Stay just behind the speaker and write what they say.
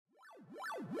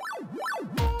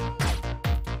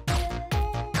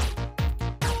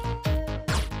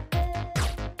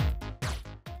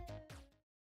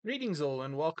Greetings all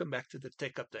and welcome back to the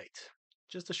Tech Update.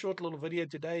 Just a short little video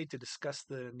today to discuss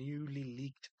the newly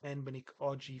leaked Anbernic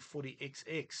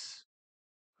RG40xx.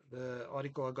 The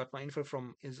article I got my info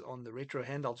from is on the Retro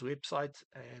Handhelds website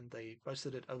and they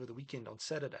posted it over the weekend on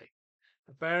Saturday.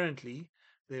 Apparently,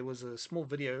 there was a small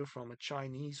video from a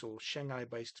Chinese or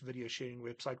Shanghai-based video sharing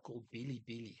website called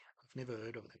Bilibili. I've never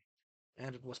heard of them,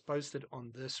 and it was posted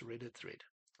on this Reddit thread.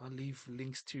 I'll leave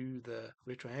links to the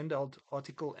Retro Handheld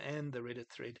article and the Reddit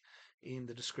thread in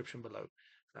the description below.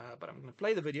 But I'm going to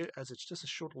play the video as it's just a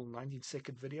short little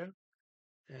 19-second video.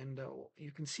 And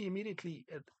you can see immediately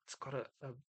it's got a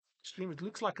stream. It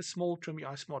looks like a small Trimmy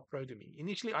iSmart Pro to me.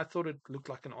 Initially, I thought it looked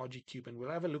like an RG Cube, and we'll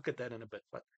have a look at that in a bit.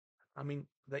 But I mean,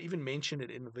 they even mentioned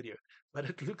it in the video. But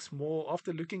it looks more,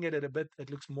 after looking at it a bit, it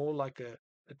looks more like a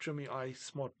Trimmy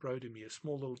iSmart Pro to me, a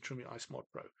small little Trimmy iSmart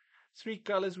Pro. Three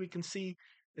colors we can see.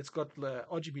 It's got the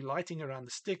RGB lighting around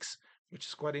the sticks, which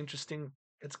is quite interesting.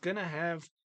 It's going to have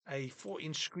a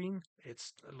 4-inch screen.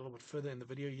 It's a little bit further in the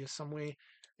video here somewhere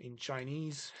in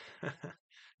Chinese.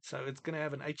 So it's going to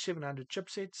have an H700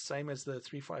 chipset, same as the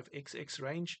 35XX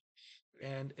range.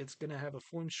 And it's going to have a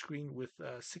 4-inch screen with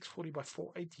 640 by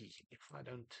 480, if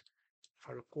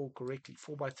I recall correctly,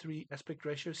 4 by 3 aspect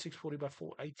ratio, 640 by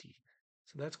 480.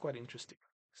 So that's quite interesting.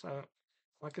 So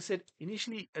like I said,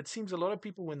 initially, it seems a lot of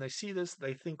people, when they see this,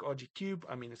 they think RG Cube.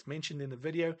 I mean, it's mentioned in the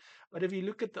video. But if you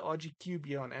look at the RG Cube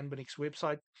here on Anbernic's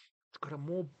website, it's got a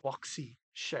more boxy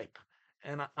shape.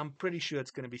 And I'm pretty sure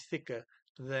it's going to be thicker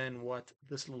than what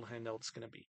this little handheld is going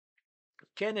to be.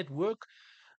 Can it work?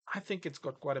 I think it's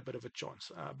got quite a bit of a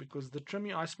chance because the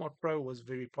Trimmy iSmart Pro was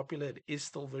very popular. It is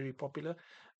still very popular.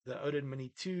 The Odin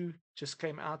Mini 2 just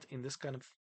came out in this kind of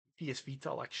PS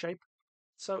Vita-like shape.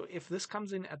 So if this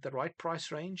comes in at the right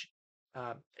price range,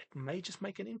 it may just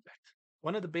make an impact.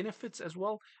 One of the benefits as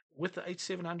well with the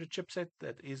H700 chipset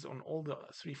that is on all the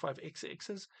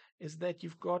 35XXs is that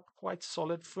you've got quite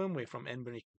solid firmware from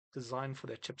Anbernic designed for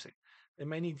that chipset. They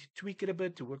may need to tweak it a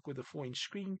bit to work with a 4-inch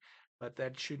screen, but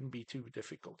that shouldn't be too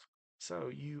difficult.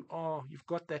 So you've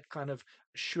got that kind of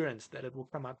assurance that it will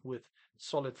come up with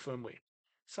solid firmware.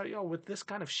 So yeah, with this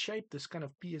kind of shape, this kind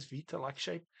of PS Vita-like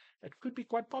shape, it could be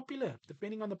quite popular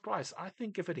depending on the price. I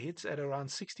think if it hits at around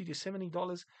 $60 to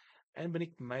 $70,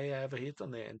 Anbernic may have a hit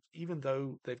on there. And even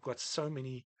though they've got so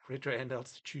many retro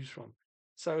handhelds to choose from.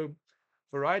 So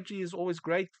variety is always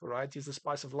great. Variety is the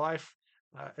spice of life.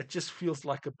 It just feels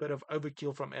like a bit of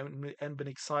overkill from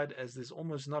Anbernic's side, as there's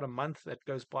almost not a month that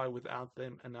goes by without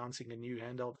them announcing a new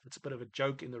handheld. It's a bit of a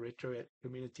joke in the retro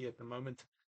community at the moment.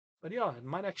 But yeah, it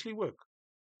might actually work.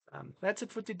 That's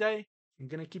it for today. I'm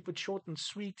going to keep it short and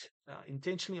sweet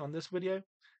intentionally on this video.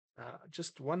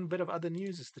 Just one bit of other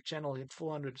news is the channel hit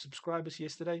 400 subscribers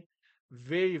yesterday.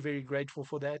 Very, very grateful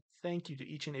for that. Thank you to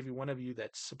each and every one of you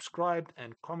that subscribed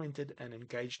and commented and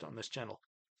engaged on this channel.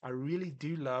 I really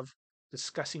do love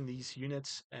discussing these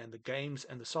units and the games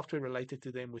and the software related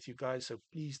to them with you guys, so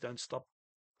please don't stop.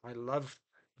 I love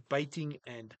debating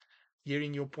and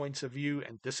hearing your points of view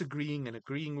and disagreeing and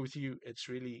agreeing with you. It's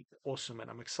really awesome.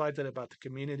 And I'm excited about the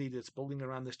community that's building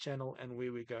around this channel and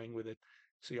where we're going with it.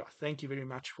 So, yeah, thank you very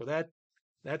much for that.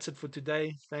 That's it for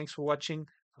today. Thanks for watching.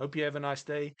 Hope you have a nice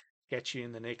day. Catch you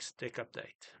in the next tech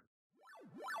update.